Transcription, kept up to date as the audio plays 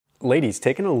Ladies,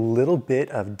 taking a little bit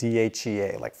of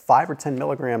DHEA, like 5 or 10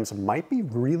 milligrams, might be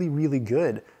really, really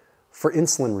good for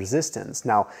insulin resistance.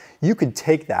 Now, you could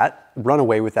take that, run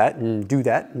away with that, and do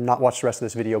that, and not watch the rest of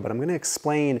this video, but I'm gonna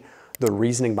explain the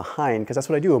reasoning behind, because that's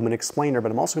what I do. I'm an explainer,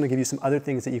 but I'm also gonna give you some other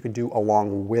things that you could do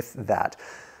along with that.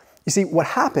 You see, what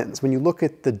happens when you look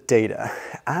at the data,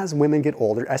 as women get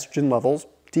older, estrogen levels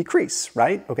decrease,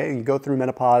 right? Okay, you go through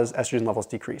menopause, estrogen levels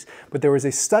decrease. But there was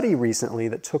a study recently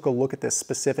that took a look at this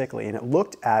specifically, and it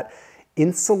looked at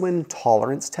insulin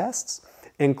tolerance tests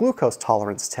and glucose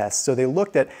tolerance tests. So they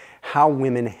looked at how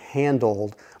women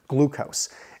handled glucose.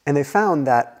 And they found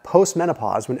that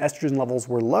post-menopause, when estrogen levels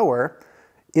were lower,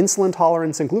 insulin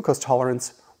tolerance and glucose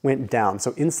tolerance went down.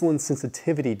 So insulin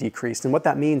sensitivity decreased. And what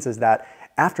that means is that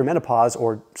after menopause,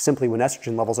 or simply when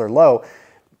estrogen levels are low,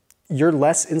 you're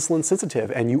less insulin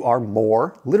sensitive and you are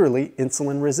more, literally,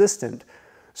 insulin resistant.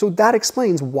 So that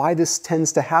explains why this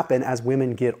tends to happen as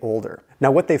women get older.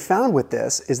 Now, what they found with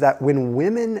this is that when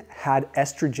women had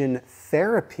estrogen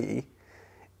therapy,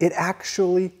 it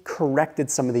actually corrected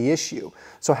some of the issue.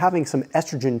 So having some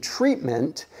estrogen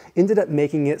treatment ended up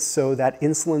making it so that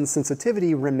insulin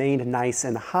sensitivity remained nice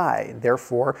and high,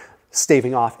 therefore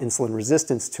staving off insulin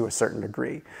resistance to a certain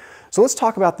degree. So let's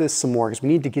talk about this some more, because we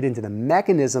need to get into the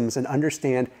mechanisms and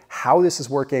understand how this is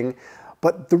working,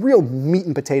 but the real meat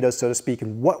and potatoes, so to speak,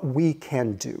 and what we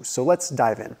can do. So let's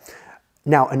dive in.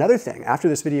 Now, another thing, after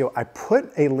this video, I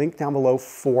put a link down below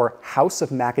for House of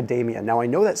Macadamia. Now, I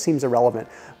know that seems irrelevant,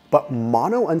 but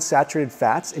monounsaturated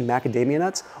fats in macadamia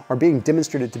nuts are being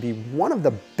demonstrated to be one of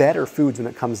the better foods when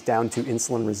it comes down to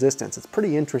insulin resistance. It's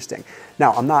pretty interesting.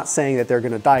 Now, I'm not saying that they're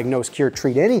gonna diagnose, cure,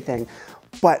 treat anything,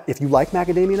 but if you like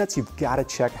macadamia nuts, you've got to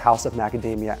check House of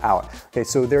Macadamia out. Okay,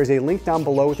 so there's a link down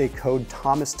below with a code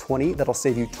Thomas20 that'll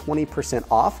save you 20%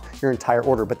 off your entire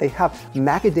order. But they have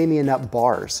macadamia nut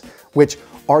bars, which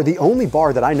are the only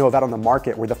bar that I know of out on the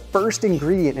market where the first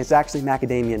ingredient is actually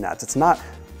macadamia nuts. It's not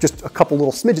just a couple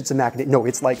little smidgets of macadamia. No,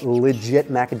 it's like legit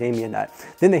macadamia nut.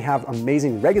 Then they have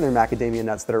amazing regular macadamia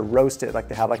nuts that are roasted. Like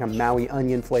they have like a Maui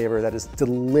onion flavor that is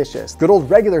delicious. Good old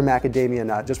regular macadamia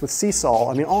nut, just with sea salt.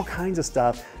 I mean, all kinds of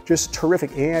stuff, just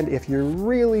terrific. And if you're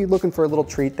really looking for a little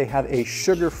treat, they have a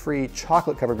sugar-free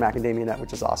chocolate-covered macadamia nut,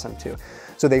 which is awesome too.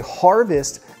 So they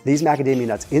harvest these macadamia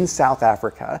nuts in South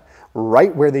Africa,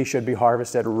 right where they should be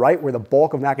harvested, right where the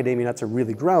bulk of macadamia nuts are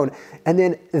really grown. And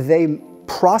then they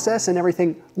process and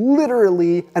everything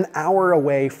literally an hour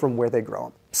away from where they grow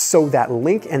them. So that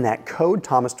link and that code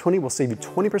Thomas20 will save you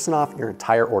 20% off your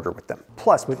entire order with them.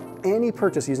 Plus, with any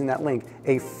purchase using that link,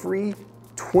 a free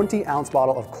 20-ounce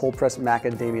bottle of cold-pressed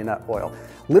macadamia nut oil.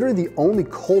 Literally the only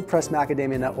cold-pressed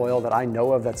macadamia nut oil that I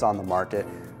know of that's on the market.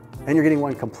 And you're getting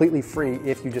one completely free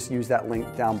if you just use that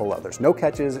link down below. There's no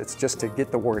catches, it's just to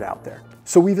get the word out there.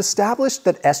 So we've established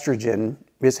that estrogen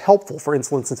is helpful for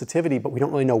insulin sensitivity, but we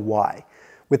don't really know why.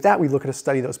 With that, we look at a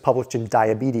study that was published in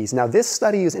Diabetes. Now, this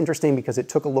study is interesting because it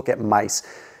took a look at mice.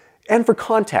 And for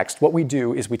context, what we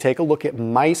do is we take a look at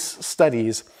mice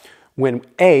studies when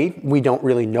A, we don't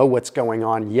really know what's going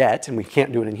on yet, and we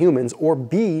can't do it in humans, or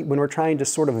B, when we're trying to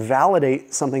sort of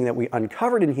validate something that we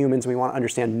uncovered in humans, we want to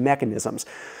understand mechanisms.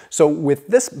 So with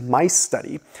this mice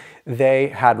study, they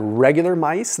had regular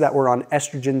mice that were on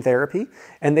estrogen therapy,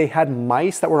 and they had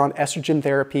mice that were on estrogen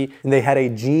therapy, and they had a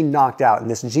gene knocked out. And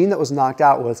this gene that was knocked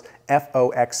out was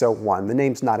FOXO1. The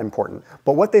name's not important.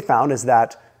 But what they found is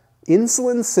that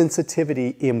insulin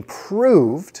sensitivity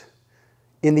improved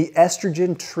in the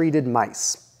estrogen-treated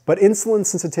mice. But insulin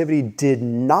sensitivity did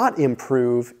not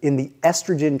improve in the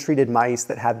estrogen-treated mice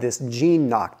that had this gene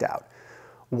knocked out.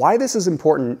 Why this is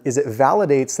important is it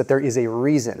validates that there is a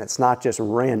reason. It's not just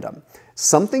random.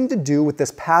 Something to do with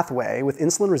this pathway with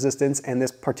insulin resistance and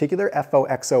this particular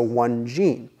FOXO1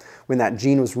 gene. When that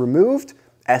gene was removed,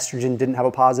 estrogen didn't have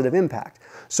a positive impact.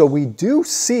 So we do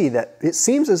see that it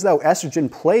seems as though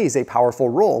estrogen plays a powerful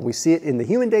role. We see it in the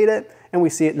human data and we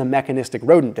see it in the mechanistic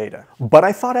rodent data. But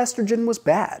I thought estrogen was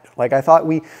bad. Like I thought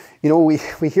we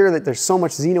hear that there's so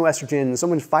much xenoestrogen, so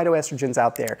many phytoestrogens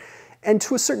out there. And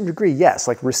to a certain degree, yes,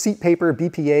 like receipt paper,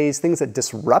 BPAs, things that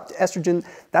disrupt estrogen,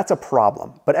 that's a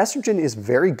problem. But estrogen is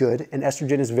very good, and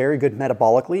estrogen is very good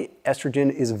metabolically.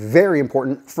 Estrogen is very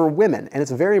important for women, and it's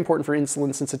very important for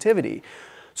insulin sensitivity.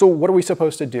 So what are we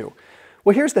supposed to do?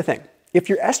 Well, here's the thing. If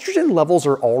your estrogen levels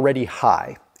are already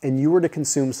high, and you were to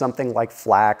consume something like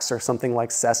flax or something like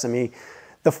sesame,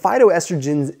 the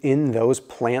phytoestrogens in those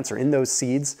plants or in those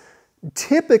seeds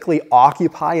typically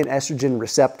occupy an estrogen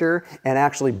receptor and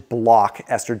actually block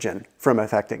estrogen from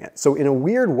affecting it. So in a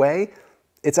weird way,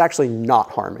 it's actually not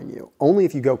harming you, only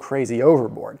if you go crazy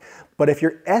overboard. But if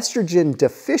you're estrogen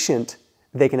deficient,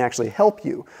 they can actually help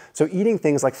you. So eating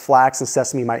things like flax and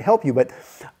sesame might help you, but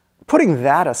putting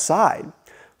that aside,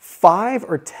 5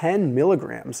 or 10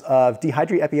 milligrams of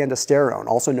dehydroepiandrosterone,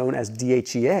 also known as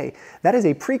DHEA, that is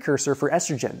a precursor for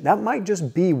estrogen. That might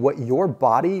just be what your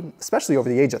body, especially over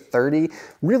the age of 30,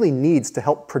 really needs to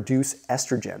help produce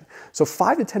estrogen. So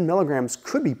 5 to 10 milligrams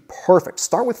could be perfect.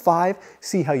 Start with 5,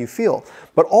 see how you feel.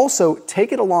 But also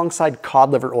take it alongside cod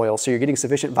liver oil so you're getting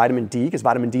sufficient vitamin D, because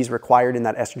vitamin D is required in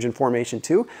that estrogen formation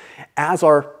too, as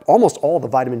are almost all the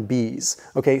vitamin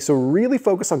Bs. Okay, so really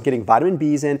focus on getting vitamin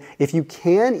Bs in. If you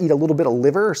can eat a little bit of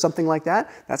liver or something like that,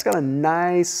 that's got a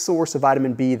nice source of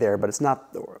vitamin B there, but it's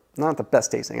not the best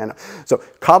tasting, I know. So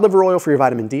cod liver oil for your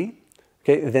vitamin D,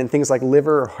 okay, then things like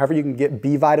liver or however you can get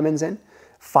B vitamins in,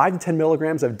 5 to 10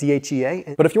 milligrams of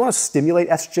DHEA. But if you want to stimulate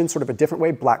estrogen sort of a different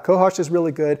way, black cohosh is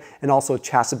really good, and also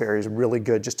chasaberry is really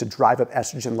good just to drive up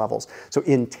estrogen levels. So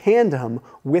in tandem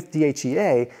with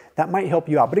DHEA, that might help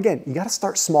you out. But again, you got to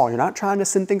start small. You're not trying to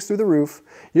send things through the roof.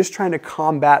 You're just trying to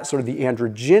combat sort of the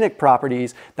androgenic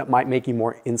properties that might make you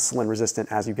more insulin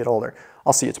resistant as you get older.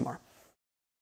 I'll see you tomorrow.